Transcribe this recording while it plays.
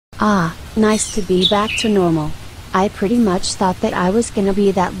Ah, nice to be back to normal. I pretty much thought that I was gonna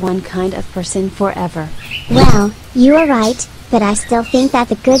be that one kind of person forever. Well, you are right, but I still think that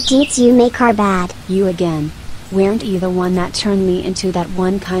the good deeds you make are bad. You again. Weren't you the one that turned me into that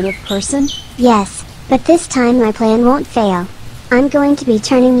one kind of person? Yes, but this time my plan won't fail. I'm going to be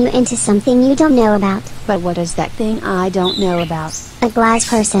turning you into something you don't know about. But what is that thing I don't know about? A glass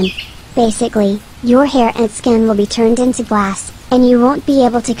person. Basically, your hair and skin will be turned into glass, and you won't be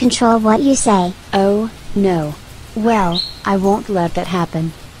able to control what you say. Oh, no. Well, I won't let that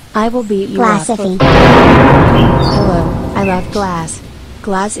happen. I will beat you up. Glassify. Hello, I love glass.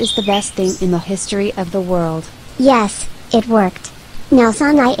 Glass is the best thing in the history of the world. Yes, it worked. Now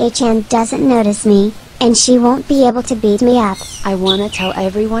Sanae-chan doesn't notice me, and she won't be able to beat me up. I wanna tell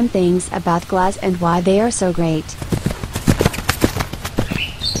everyone things about glass and why they are so great.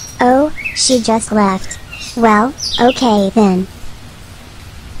 Oh, she just left. Well, okay then.